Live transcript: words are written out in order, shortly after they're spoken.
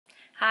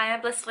Hi,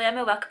 I'm Blitz and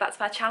welcome back to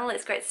my channel.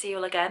 It's great to see you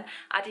all again.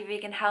 I do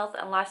vegan health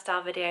and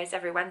lifestyle videos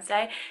every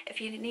Wednesday. If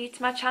you're new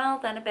to my channel,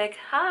 then a big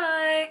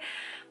hi,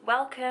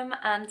 welcome,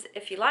 and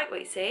if you like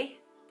what you see,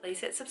 please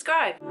hit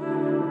subscribe.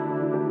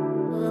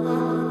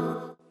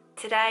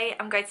 Today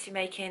I'm going to be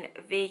making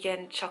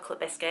vegan chocolate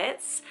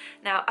biscuits.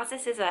 Now, as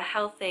this is a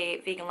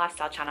healthy vegan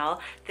lifestyle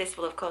channel, this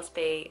will of course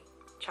be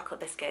chocolate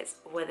biscuits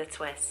with a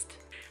twist.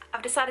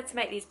 I've decided to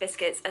make these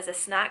biscuits as a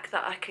snack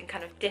that I can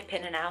kind of dip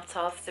in and out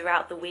of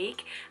throughout the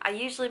week. I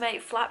usually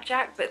make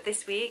flapjack, but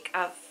this week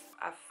I've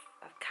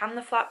canned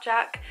the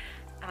flapjack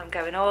and I'm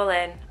going all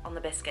in on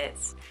the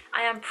biscuits.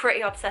 I am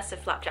pretty obsessed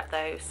with flapjack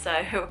though,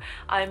 so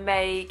I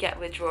may get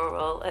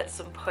withdrawal at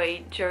some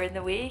point during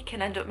the week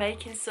and end up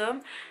making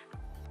some,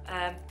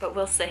 but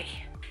we'll see.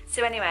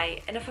 So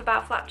anyway, enough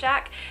about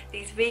flapjack.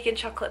 These vegan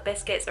chocolate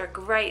biscuits are a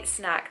great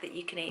snack that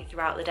you can eat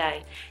throughout the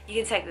day. You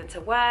can take them to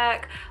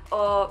work,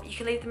 or you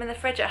can leave them in the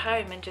fridge at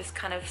home and just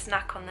kind of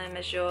snack on them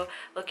as you're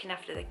looking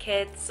after the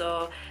kids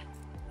or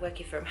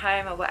working from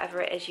home or whatever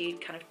it is you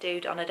kind of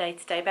do on a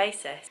day-to-day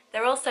basis.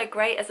 They're also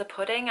great as a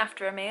pudding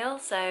after a meal,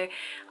 so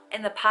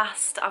in the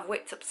past I've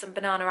whipped up some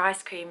banana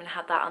ice cream and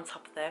had that on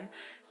top of them.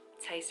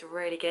 Tastes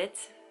really good.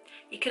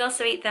 You can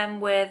also eat them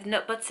with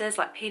nut butters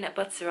like peanut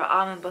butter or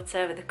almond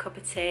butter with a cup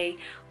of tea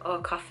or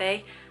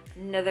coffee.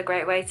 Another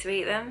great way to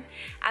eat them.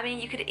 I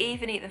mean, you could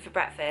even eat them for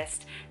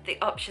breakfast. The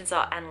options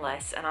are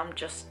endless and I'm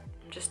just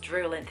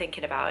drooling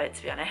thinking about it,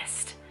 to be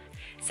honest.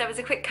 So as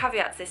a quick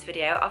caveat to this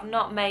video, I've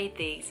not made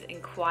these in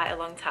quite a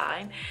long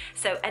time,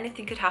 so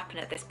anything could happen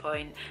at this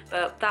point,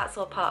 but that's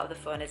all part of the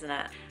fun, isn't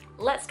it?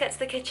 Let's get to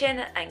the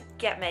kitchen and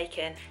get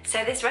making.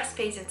 So this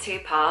recipe is in two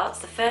parts.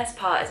 The first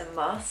part is a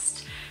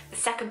must. The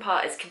second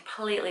part is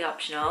completely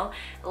optional.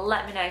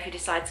 Let me know if you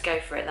decide to go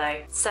for it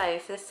though. So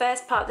for the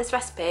first part of this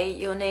recipe,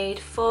 you'll need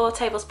 4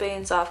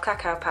 tablespoons of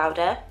cacao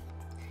powder,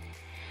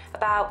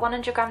 about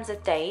 100 grams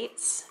of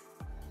dates,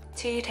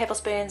 2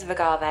 tablespoons of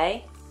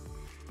agave,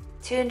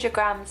 200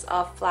 grams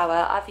of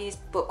flour. I've used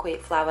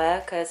buckwheat flour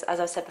because, as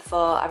I've said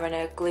before, I run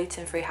a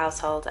gluten-free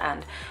household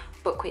and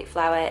buckwheat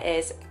flour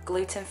is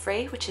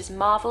gluten-free, which is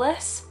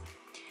marvellous.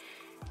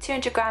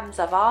 200 grams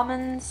of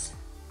almonds,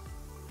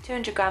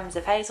 200 grams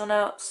of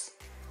hazelnuts.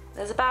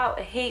 There's about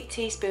a heaped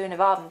teaspoon of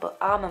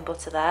almond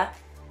butter there.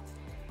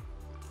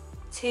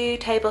 2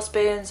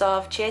 tablespoons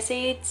of chia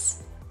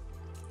seeds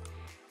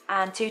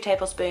and 2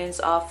 tablespoons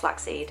of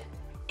flaxseed.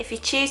 If you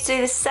choose to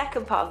do the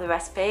second part of the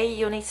recipe,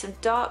 you'll need some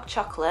dark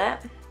chocolate.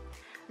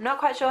 I'm not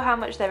quite sure how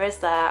much there is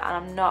there, and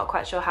I'm not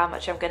quite sure how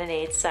much I'm going to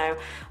need, so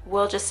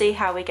we'll just see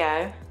how we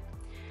go.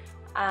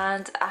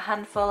 And a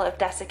handful of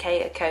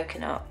desiccated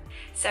coconut.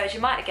 So as you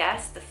might have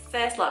guessed, the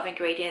first lot of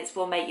ingredients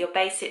will make your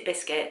basic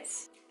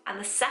biscuits, and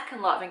the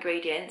second lot of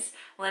ingredients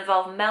will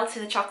involve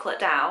melting the chocolate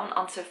down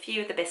onto a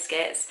few of the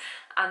biscuits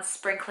and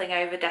sprinkling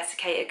over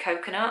desiccated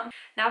coconut.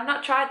 Now, I've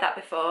not tried that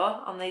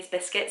before on these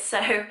biscuits,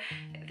 so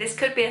this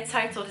could be a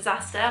total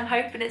disaster. I'm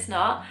hoping it's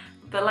not,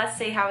 but let's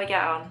see how we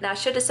get on. Now, I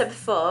should have said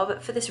before,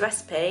 but for this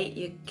recipe,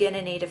 you're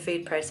gonna need a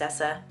food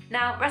processor.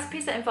 Now,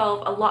 recipes that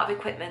involve a lot of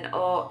equipment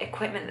or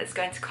equipment that's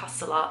going to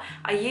cost a lot,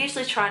 I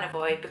usually try and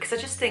avoid because I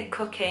just think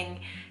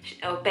cooking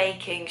or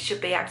baking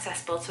should be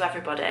accessible to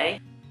everybody.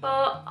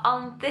 But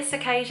on this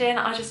occasion,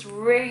 I just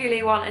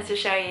really wanted to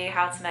show you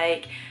how to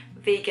make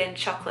vegan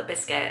chocolate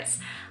biscuits.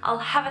 I'll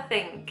have a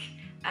think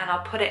and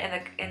I'll put it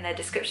in the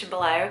description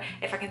below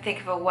if I can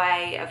think of a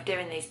way of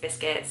doing these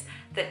biscuits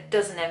that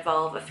doesn't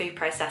involve a food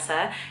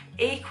processor.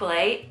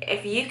 Equally,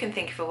 if you can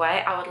think of a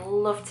way, I would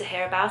love to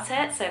hear about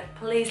it, so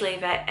please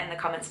leave it in the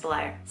comments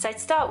below. So to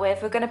start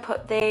with, we're going to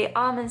put the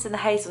almonds and the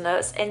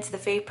hazelnuts into the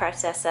food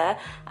processor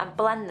and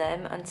blend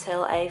them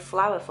until a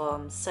flour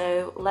forms.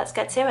 So let's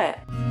get to it.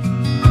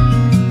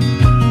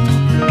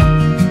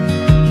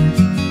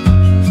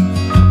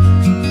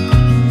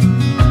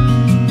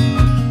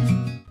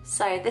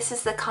 So this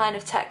is the kind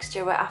of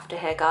texture we're after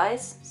here,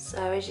 guys.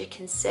 So as you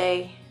can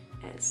see,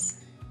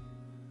 it's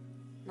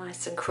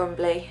nice and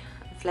crumbly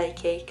and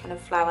flaky, kind of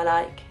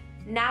flour-like.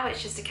 Now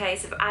it's just a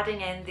case of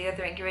adding in the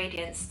other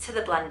ingredients to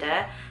the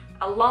blender,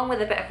 along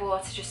with a bit of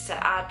water just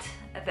to add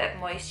a bit of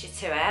moisture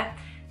to it.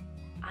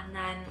 And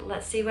then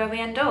let's see where we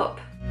end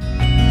up.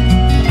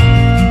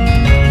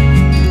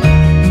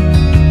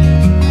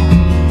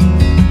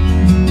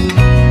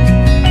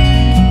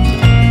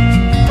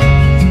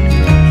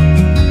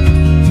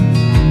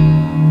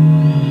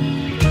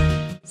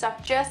 So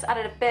I've just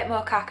added a bit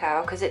more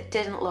cacao because it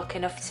didn't look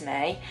enough to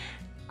me.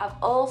 I've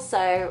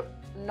also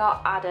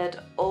not added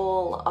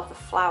all of the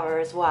flour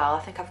as well. I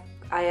think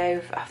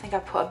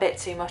I've put a bit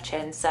too much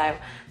in, so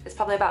there's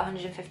probably about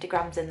 150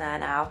 grams in there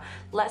now.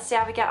 Let's see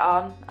how we get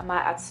on. I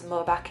might add some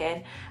more back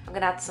in. I'm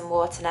gonna add some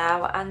water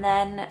now and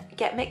then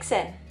get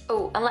mixing.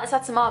 Oh, and let's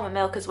add some almond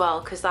milk as well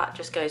because that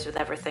just goes with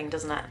everything,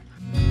 doesn't it?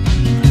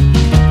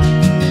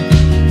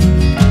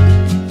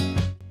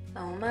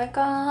 Oh my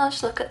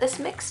gosh, look at this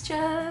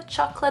mixture,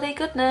 chocolatey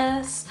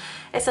goodness.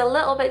 It's a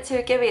little bit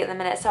too gooey at the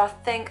minute, so I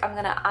think I'm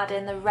gonna add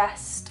in the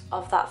rest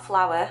of that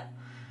flour.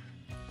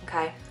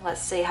 Okay,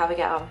 let's see how we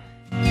get on.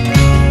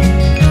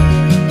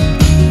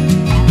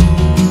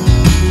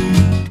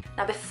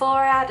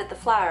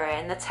 flour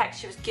in, the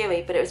texture was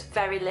gooey, but it was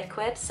very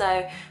liquid.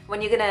 So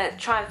when you're gonna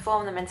try and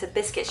form them into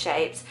biscuit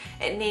shapes,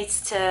 it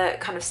needs to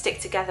kind of stick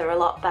together a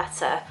lot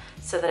better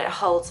so that it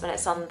holds when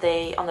it's on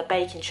the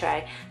baking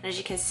tray. And as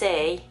you can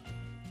see,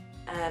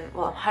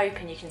 well, I'm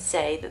hoping you can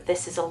see that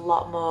this is a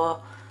lot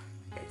more,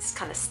 it's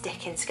kind of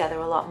sticking together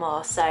a lot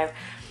more. So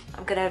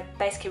I'm gonna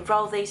basically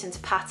roll these into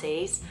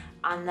patties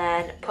and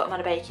then put them on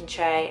a baking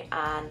tray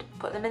and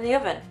put them in the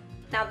oven.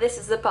 Now this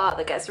is the part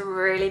that gets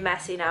really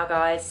messy now,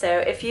 guys. So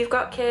if you've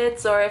got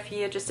kids or if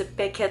you're just a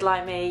big kid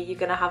like me, you're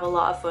gonna have a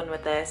lot of fun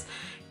with this,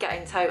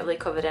 getting totally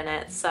covered in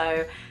it.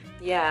 So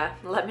yeah,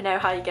 let me know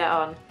how you get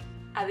on.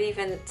 I've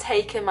even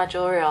taken my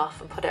jewellery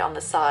off and put it on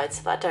the side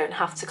so that I don't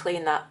have to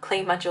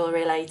clean my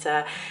jewellery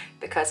later,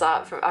 because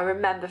I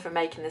remember from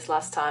making this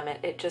last time,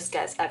 it just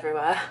gets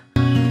everywhere.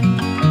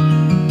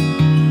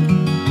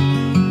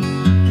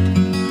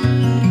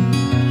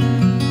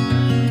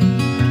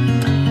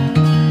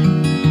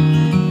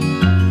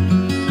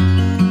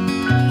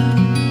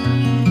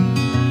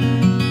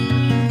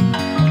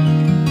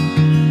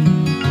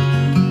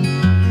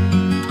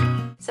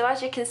 So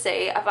as you can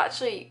see, I've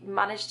actually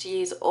managed to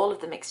use all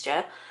of the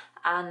mixture,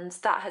 and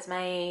that has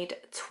made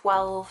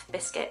 12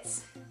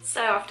 biscuits.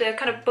 So after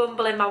kind of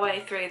bumbling my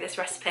way through this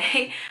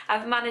recipe,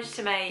 I've managed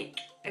to make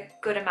a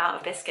good amount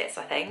of biscuits,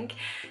 I think.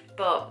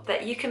 But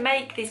that you can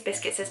make these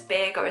biscuits as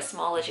big or as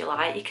small as you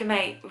like. You can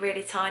make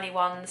really tiny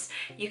ones.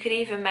 You could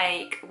even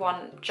make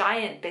one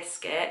giant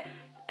biscuit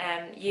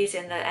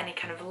using any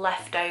kind of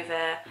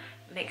leftover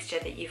mixture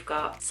that you've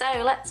got.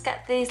 So let's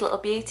get these little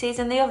beauties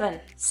in the oven.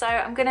 So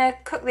I'm gonna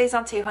cook these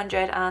on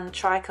 200 and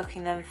try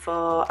cooking them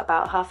for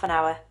about half an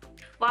hour.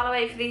 While I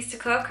wait for these to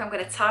cook, I'm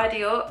gonna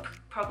tidy up.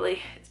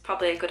 It's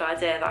probably a good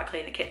idea that I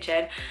clean the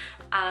kitchen.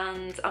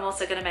 And I'm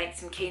also gonna make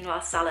some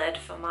quinoa salad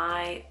for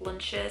my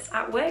lunches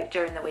at work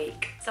during the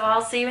week. So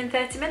I'll see you in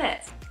 30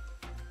 minutes.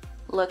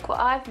 Look what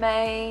I've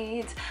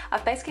made.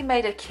 I've basically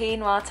made a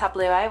quinoa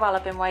tablouleh while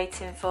I've been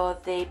waiting for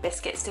the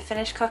biscuits to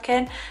finish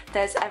cooking.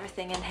 There's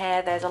everything in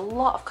here. There's a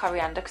lot of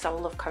coriander, because I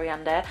love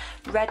coriander,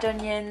 red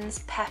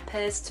onions,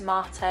 peppers,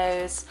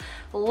 tomatoes,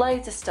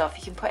 loads of stuff.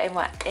 You can put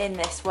in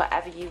this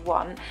whatever you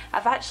want.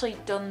 I've actually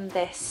done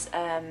this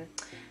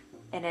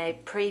in a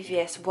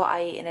previous What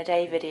I Eat in a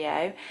Day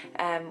video,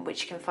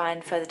 which you can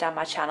find further down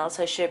my channel,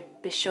 so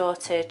be sure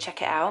to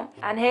check it out.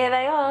 And here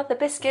they are, the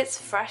biscuits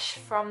fresh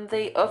from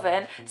the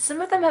oven.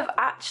 Some of them have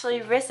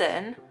actually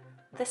risen.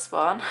 This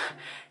one,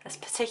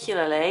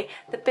 particularly,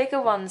 the bigger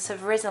ones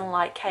have risen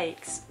like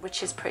cakes,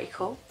 which is pretty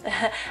cool.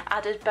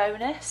 Added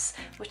bonus,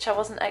 which I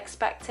wasn't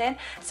expecting.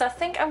 So I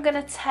think I'm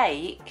gonna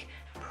take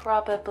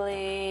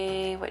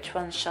probably, which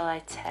one shall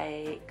I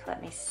take?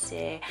 Let me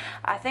see.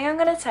 I think I'm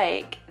gonna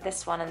take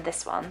this one and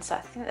this one. So I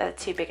think they're the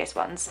two biggest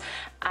ones.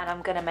 And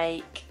I'm gonna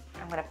make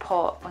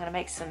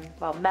some,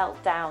 well,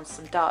 melt down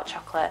some dark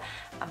chocolate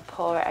and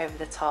pour it over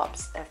the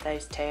tops of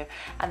those two.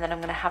 And then I'm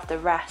gonna have the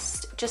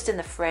rest just in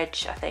the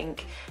fridge, I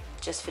think,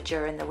 just for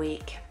during the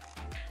week.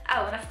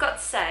 Oh, and I forgot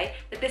to say,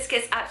 the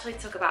biscuits actually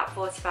took about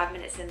 45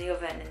 minutes in the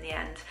oven in the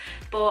end,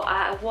 but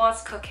I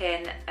was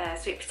cooking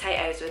sweet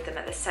potatoes with them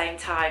at the same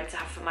time to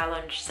have for my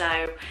lunch,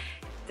 so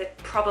they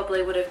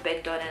probably would have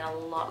been done in a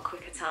lot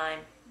quicker time.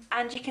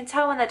 And you can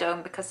tell when they're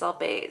done because they'll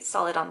be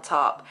solid on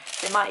top.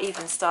 They might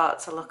even start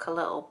to look a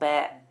little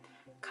bit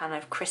kind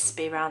of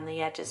crispy around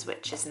the edges,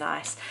 which is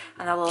nice,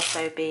 and they'll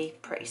also be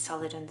pretty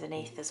solid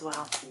underneath as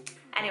well.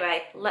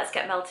 Anyway, let's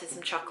get melted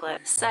some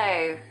chocolate.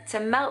 So to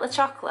melt the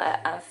chocolate,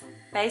 I've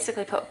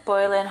basically put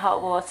boiling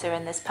hot water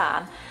in this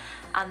pan,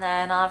 and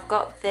then I've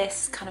got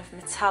this kind of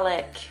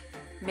metallic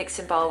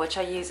mixing bowl which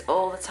I use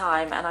all the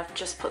time, and I've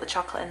just put the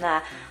chocolate in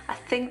there. I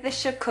think this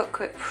should cook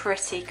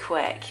pretty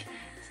quick,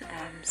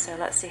 so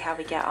let's see how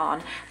we get on.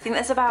 I think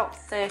there's about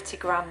 30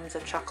 grams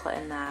of chocolate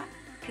in there.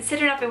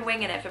 Considering I've been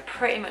winging it for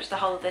pretty much the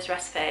whole of this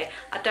recipe,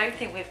 I don't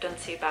think we've done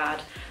too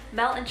bad.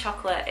 Melting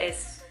chocolate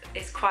is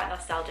quite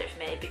nostalgic for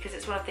me because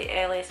it's one of the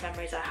earliest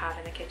memories I have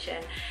in the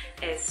kitchen,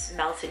 is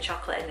melting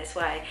chocolate in this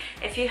way.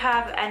 If you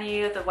have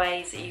any other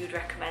ways that you would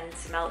recommend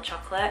to melt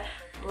chocolate,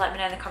 let me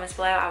know in the comments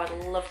below. I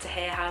would love to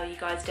hear how you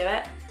guys do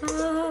it.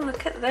 Oh,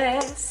 look at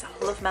this.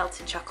 I love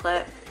melting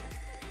chocolate.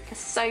 There's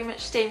so much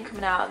steam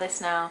coming out of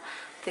this now.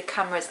 The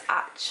camera's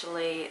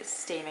actually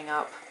steaming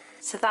up.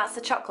 So that's the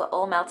chocolate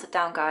all melted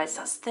down, guys.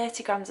 That's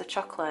 30 grams of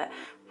chocolate,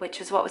 which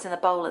was what was in the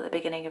bowl at the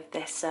beginning of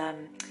this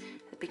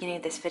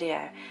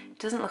video. It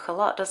doesn't look a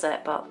lot, does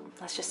it? But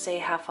let's just see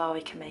how far we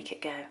can make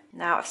it go.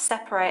 Now I've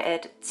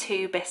separated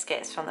 2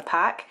 biscuits from the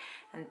pack,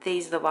 and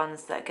these are the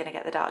ones that are going to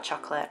get the dark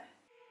chocolate.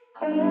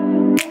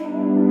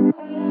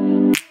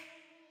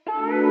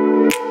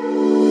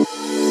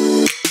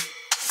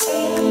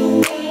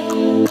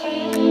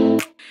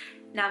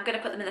 Now I'm going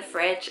to put them in the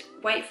fridge,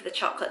 wait for the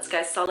chocolate to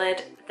go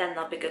solid, then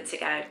they'll be good to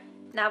go.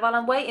 Now while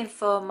I'm waiting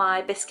for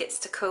my biscuits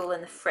to cool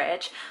in the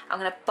fridge, I'm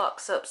going to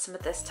box up some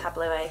of this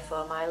tablouleh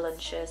for my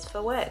lunches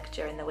for work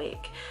during the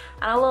week.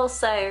 And I'll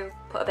also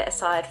put a bit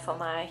aside for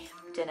my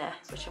dinner,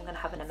 which I'm going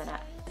to have in a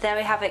minute. There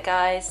we have it,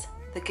 guys,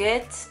 the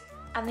good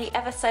and the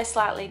ever so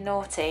slightly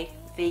naughty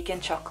vegan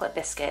chocolate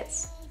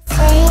biscuits.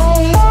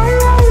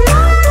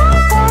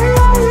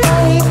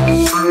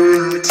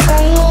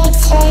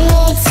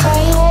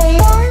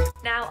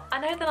 Now, I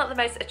know they're not the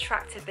most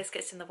attractive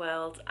biscuits in the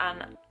world,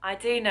 and I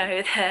do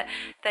know that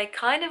they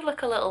kind of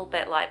look a little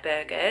bit like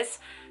burgers,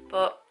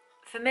 but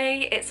for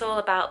me it's all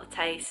about the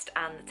taste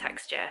and the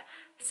texture,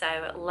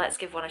 so let's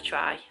give one a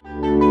try.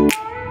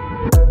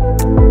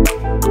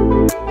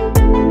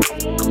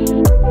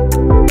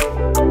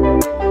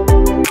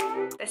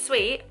 They're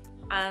sweet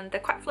and they're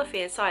quite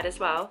fluffy inside as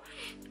well,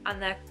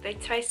 and they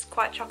taste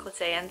quite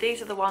chocolatey, and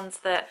these are the ones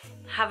that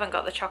haven't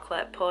got the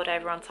chocolate poured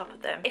over on top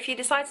of them. If you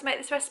decide to make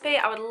this recipe,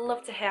 I would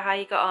love to hear how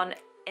you got on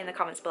in the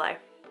comments below.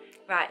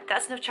 Right,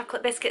 that's enough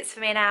chocolate biscuits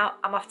for me now.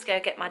 I'm off to go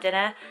get my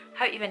dinner.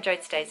 Hope you've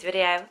enjoyed today's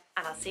video,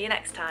 and I'll see you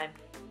next time.